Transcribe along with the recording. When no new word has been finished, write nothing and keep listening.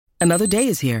Another day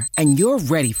is here, and you're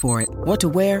ready for it. What to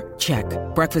wear? Check.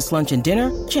 Breakfast, lunch, and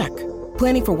dinner? Check.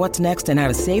 Planning for what's next and how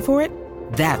to save for it?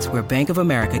 That's where Bank of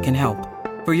America can help.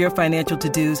 For your financial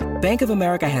to-dos, Bank of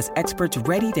America has experts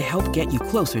ready to help get you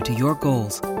closer to your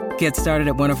goals. Get started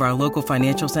at one of our local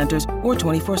financial centers or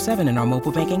 24/7 in our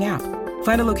mobile banking app.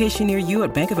 Find a location near you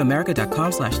at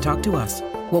bankofamerica.com/talktous.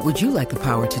 What would you like the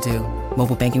power to do?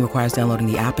 Mobile banking requires downloading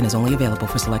the app and is only available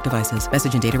for select devices.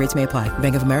 Message and data rates may apply.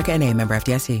 Bank of America N.A., member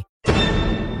FDIC.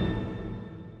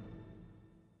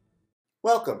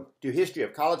 Welcome to History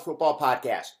of College Football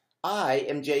Podcast. I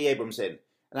am Jay Abramson,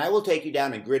 and I will take you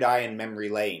down a gridiron memory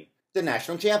lane. The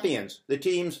national champions, the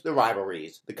teams, the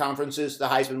rivalries, the conferences, the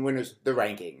Heisman winners, the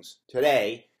rankings.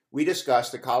 Today, we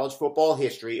discuss the college football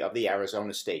history of the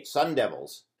Arizona State Sun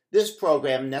Devils. This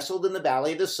program, nestled in the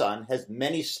Valley of the Sun, has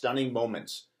many stunning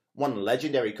moments. One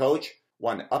legendary coach,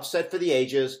 one upset for the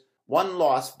ages, one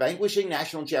loss vanquishing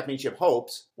national championship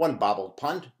hopes, one bobbled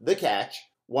punt, the catch,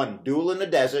 one duel in the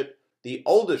desert, the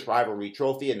oldest rivalry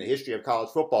trophy in the history of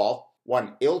college football,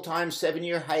 one ill-timed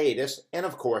 7-year hiatus, and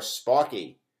of course,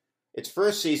 Sparky. Its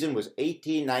first season was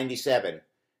 1897.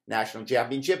 National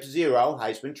championship 0,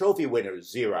 Heisman Trophy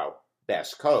winners 0.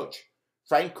 Best coach,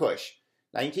 Frank Kush,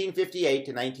 1958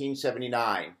 to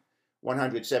 1979.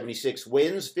 176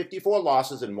 wins, 54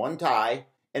 losses, and 1 tie,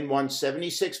 and won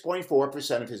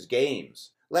 76.4% of his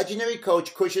games. Legendary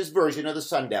coach Kush's version of the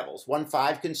Sun Devils won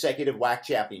 5 consecutive WAC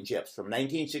championships from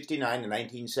 1969 to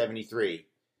 1973.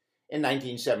 In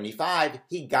 1975,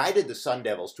 he guided the Sun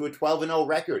Devils to a 12-0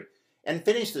 record and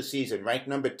finished the season ranked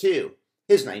number 2.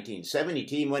 His 1970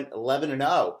 team went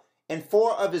 11-0, and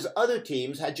 4 of his other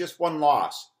teams had just 1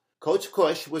 loss. Coach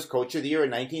Kush was Coach of the Year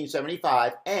in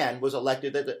 1975 and was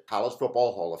elected to the College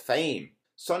Football Hall of Fame.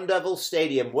 Sun Devil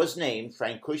Stadium was named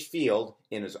Frank Kush Field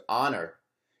in his honor.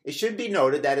 It should be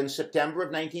noted that in September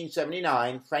of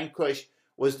 1979, Frank Kush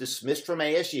was dismissed from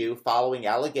ASU following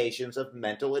allegations of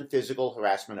mental and physical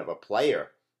harassment of a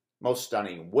player. Most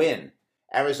stunning win: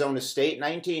 Arizona State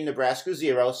 19, Nebraska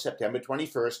 0, September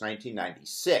 21,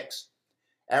 1996.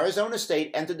 Arizona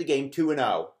State entered the game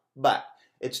 2-0, but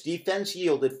its defense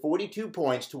yielded 42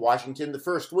 points to Washington the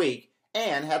first week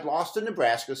and had lost to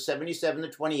Nebraska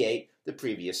 77-28 the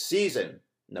previous season.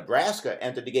 Nebraska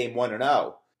entered the game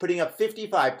 1-0. Putting up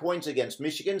 55 points against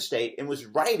Michigan State and was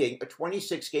riding a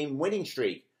 26-game winning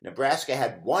streak. Nebraska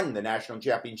had won the national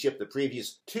championship the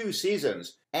previous 2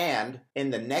 seasons, and in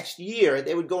the next year,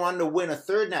 they would go on to win a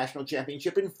 3rd national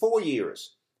championship in 4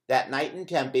 years. That night in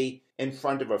Tempe, in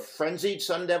front of a frenzied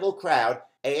Sun Devil crowd,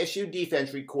 ASU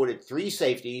defense recorded 3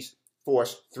 safeties,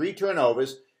 forced 3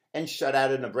 turnovers, and shut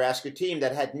out a Nebraska team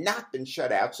that had not been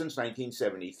shut out since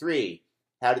 1973.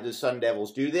 How did the Sun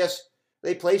Devils do this?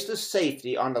 They placed a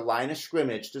safety on the line of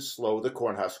scrimmage to slow the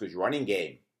Cornhuskers' running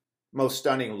game. Most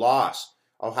stunning loss: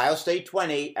 Ohio State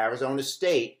 20, Arizona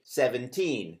State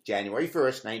 17, January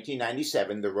 1st,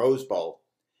 1997, the Rose Bowl.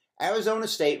 Arizona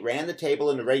State ran the table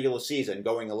in the regular season,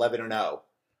 going 11-0.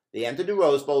 They entered the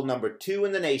Rose Bowl number 2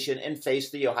 in the nation and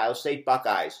faced the Ohio State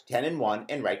Buckeyes, 10-1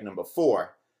 and ranked number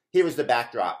 4. Here was the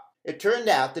backdrop. It turned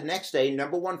out the next day,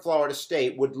 number 1 Florida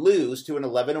State would lose to an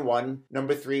 11-1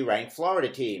 number 3 ranked Florida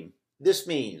team. This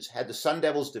means, had the Sun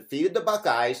Devils defeated the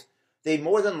Buckeyes, they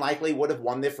more than likely would have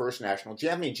won their first national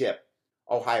championship.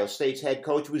 Ohio State's head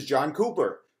coach was John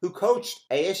Cooper, who coached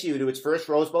ASU to its first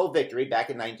Rose Bowl victory back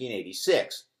in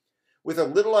 1986. With a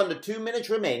little under 2 minutes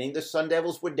remaining, the Sun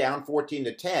Devils were down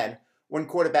 14-10 when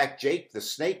quarterback Jake the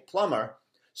Snake Plummer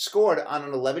scored on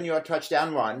an 11-yard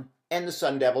touchdown run, and the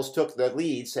Sun Devils took the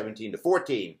lead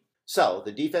 17-14. So,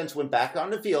 the defense went back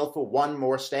on the field for one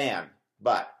more stand,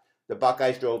 but the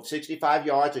Buckeyes drove 65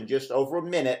 yards in just over a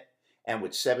minute, and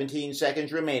with 17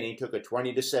 seconds remaining, took a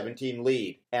 20-17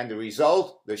 lead. And the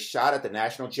result, the shot at the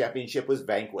national championship was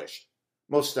vanquished.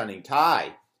 Most stunning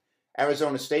tie: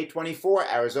 Arizona State 24,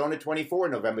 Arizona 24,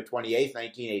 November 28,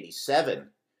 1987.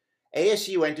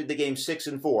 ASU entered the game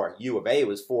 6-4. U of A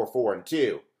was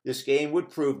 4-4-2. This game would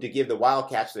prove to give the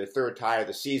Wildcats their 3rd tie of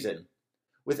the season.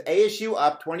 With ASU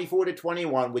up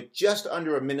 24-21 with just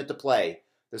under a minute to play,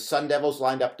 the Sun Devils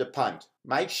lined up to punt.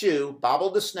 Mike Shue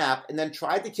bobbled the snap and then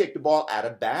tried to kick the ball out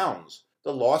of bounds.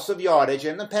 The loss of yardage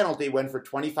and the penalty went for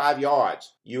 25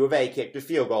 yards. U of A kicked a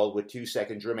field goal with 2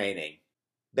 seconds remaining.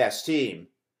 Best team: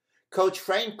 Coach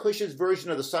Frank Kush's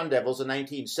version of the Sun Devils in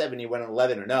 1970 went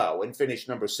 11-0 and finished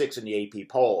number 6 in the AP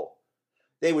poll.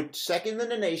 They were 2nd in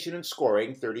the nation in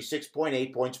scoring,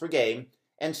 36.8 points per game,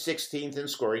 and 16th in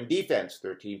scoring defense,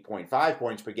 13.5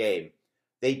 points per game.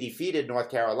 They defeated North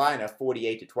Carolina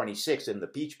 48-26 in the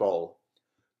Peach Bowl.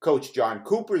 Coach John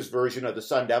Cooper's version of the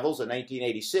Sun Devils in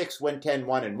 1986 went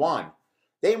 10-1-1.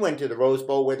 They went to the Rose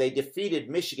Bowl where they defeated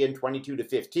Michigan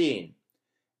 22-15.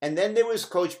 And then there was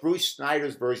Coach Bruce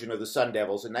Snyder's version of the Sun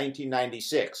Devils in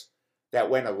 1996 that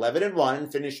went 11-1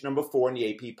 and finished number 4 in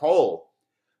the AP poll.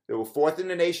 They were 4th in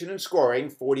the nation in scoring,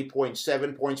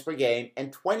 40.7 points per game,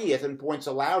 and 20th in points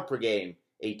allowed per game,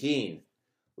 18.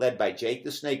 Led by Jake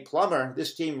the Snake Plummer,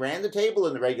 this team ran the table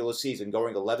in the regular season,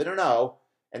 going 11-0,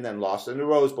 and then lost in the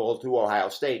Rose Bowl to Ohio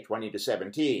State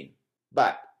 20-17.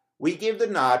 But we give the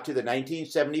nod to the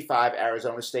 1975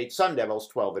 Arizona State Sun Devils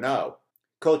 12-0.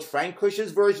 Coach Frank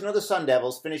Cush's version of the Sun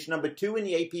Devils finished number 2 in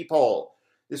the AP poll.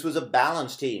 This was a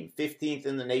balanced team, 15th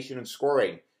in the nation in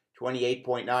scoring,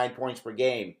 28.9 points per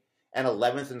game, and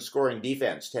 11th in scoring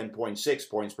defense, 10.6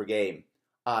 points per game.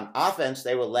 On offense,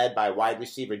 they were led by wide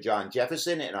receiver John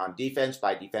Jefferson, and on defense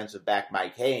by defensive back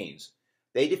Mike Haynes.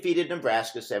 They defeated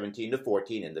Nebraska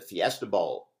 17-14 in the Fiesta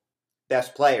Bowl.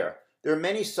 Best player. There are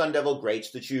many Sun Devil greats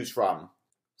to choose from.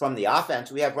 From the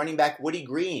offense, we have running back Woody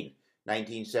Green,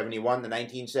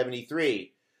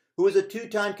 1971-1973, who was a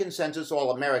two-time consensus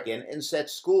All-American and set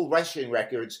school rushing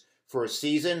records for a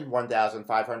season,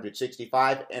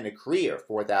 1,565, and a career,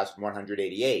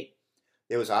 4,188.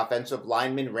 There was offensive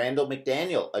lineman Randall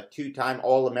McDaniel, a two-time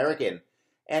All-American,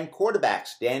 and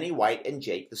quarterbacks Danny White and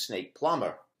Jake the Snake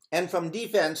Plummer. And from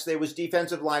defense, there was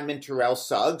defensive lineman Terrell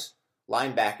Suggs,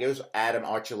 linebackers Adam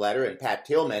Archuleta and Pat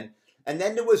Tillman, and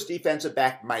then there was defensive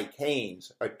back Mike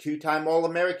Haynes, a two-time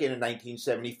All-American in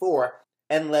 1974,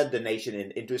 and led the nation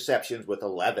in interceptions with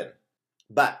 11.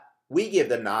 But we give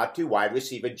the nod to wide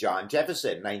receiver John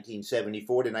Jefferson,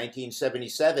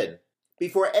 1974-1977.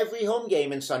 Before every home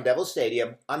game in Sun Devil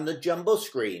Stadium, on the jumbo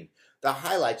screen, the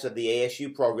highlights of the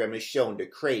ASU program is shown to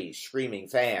crazed, screaming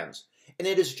fans. And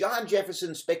it is John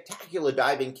Jefferson's spectacular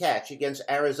diving catch against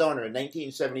Arizona in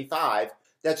 1975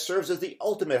 that serves as the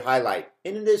ultimate highlight,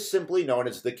 and it is simply known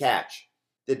as the catch.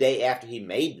 The day after he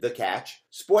made the catch,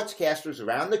 sportscasters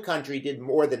around the country did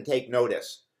more than take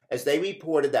notice, as they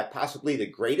reported that possibly the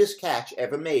greatest catch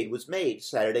ever made was made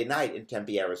Saturday night in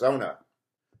Tempe, Arizona.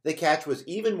 The catch was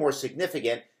even more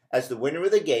significant as the winner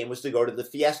of the game was to go to the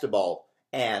Fiesta Bowl,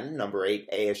 and number 8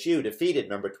 ASU defeated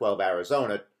number 12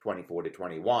 Arizona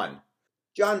 24-21.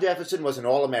 John Jefferson was an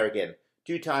All-American,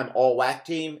 two-time All-WAC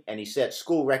team, and he set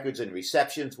school records in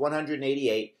receptions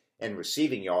 188 and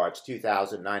receiving yards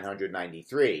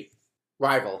 2,993.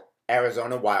 Rival,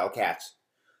 Arizona Wildcats.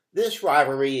 This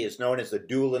rivalry is known as the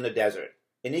Duel in the Desert,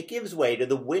 and it gives way to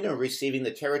the winner receiving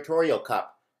the Territorial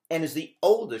Cup and is the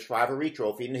oldest rivalry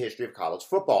trophy in the history of college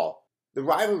football. The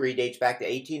rivalry dates back to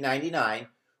 1899,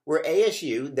 where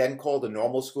ASU, then called the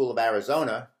Normal School of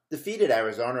Arizona, defeated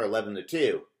Arizona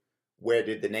 11-2. Where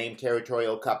did the name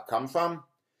Territorial Cup come from?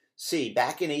 See,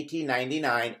 back in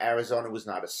 1899, Arizona was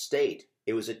not a state.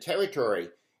 It was a territory,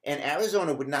 and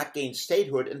Arizona would not gain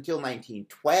statehood until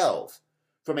 1912.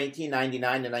 From 1899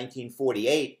 to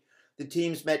 1948, the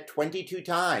teams met 22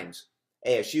 times.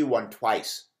 ASU won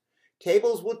twice.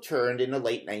 Tables were turned in the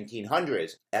late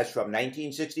 1900s, as from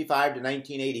 1965 to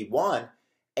 1981,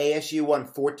 ASU won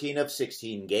 14 of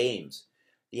 16 games.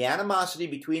 The animosity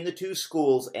between the two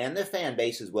schools and their fan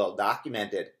base is well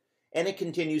documented, and it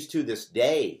continues to this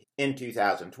day. In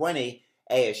 2020,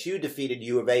 ASU defeated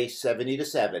U of A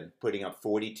 70-7, putting up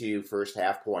 42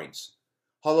 first-half points.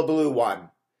 Hullabaloo won.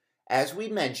 As we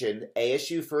mentioned,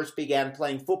 ASU first began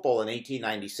playing football in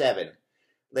 1897.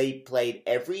 They played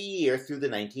every year through the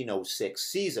 1906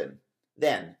 season.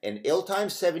 Then, an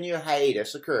ill-timed 7-year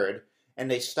hiatus occurred, and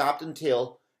they stopped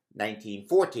until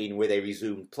 1914, where they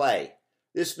resumed play.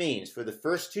 This means for the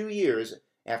first 2 years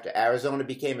after Arizona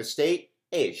became a state,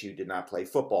 ASU did not play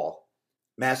football.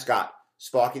 Mascot,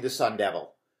 Sparky the Sun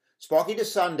Devil. Sparky the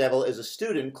Sun Devil is a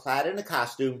student clad in a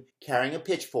costume, carrying a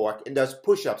pitchfork, and does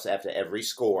push-ups after every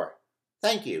score.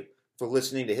 Thank you for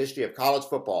listening to History of College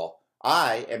Football.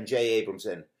 I am Jay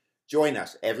Abramson. Join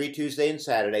us every Tuesday and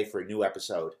Saturday for a new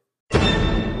episode.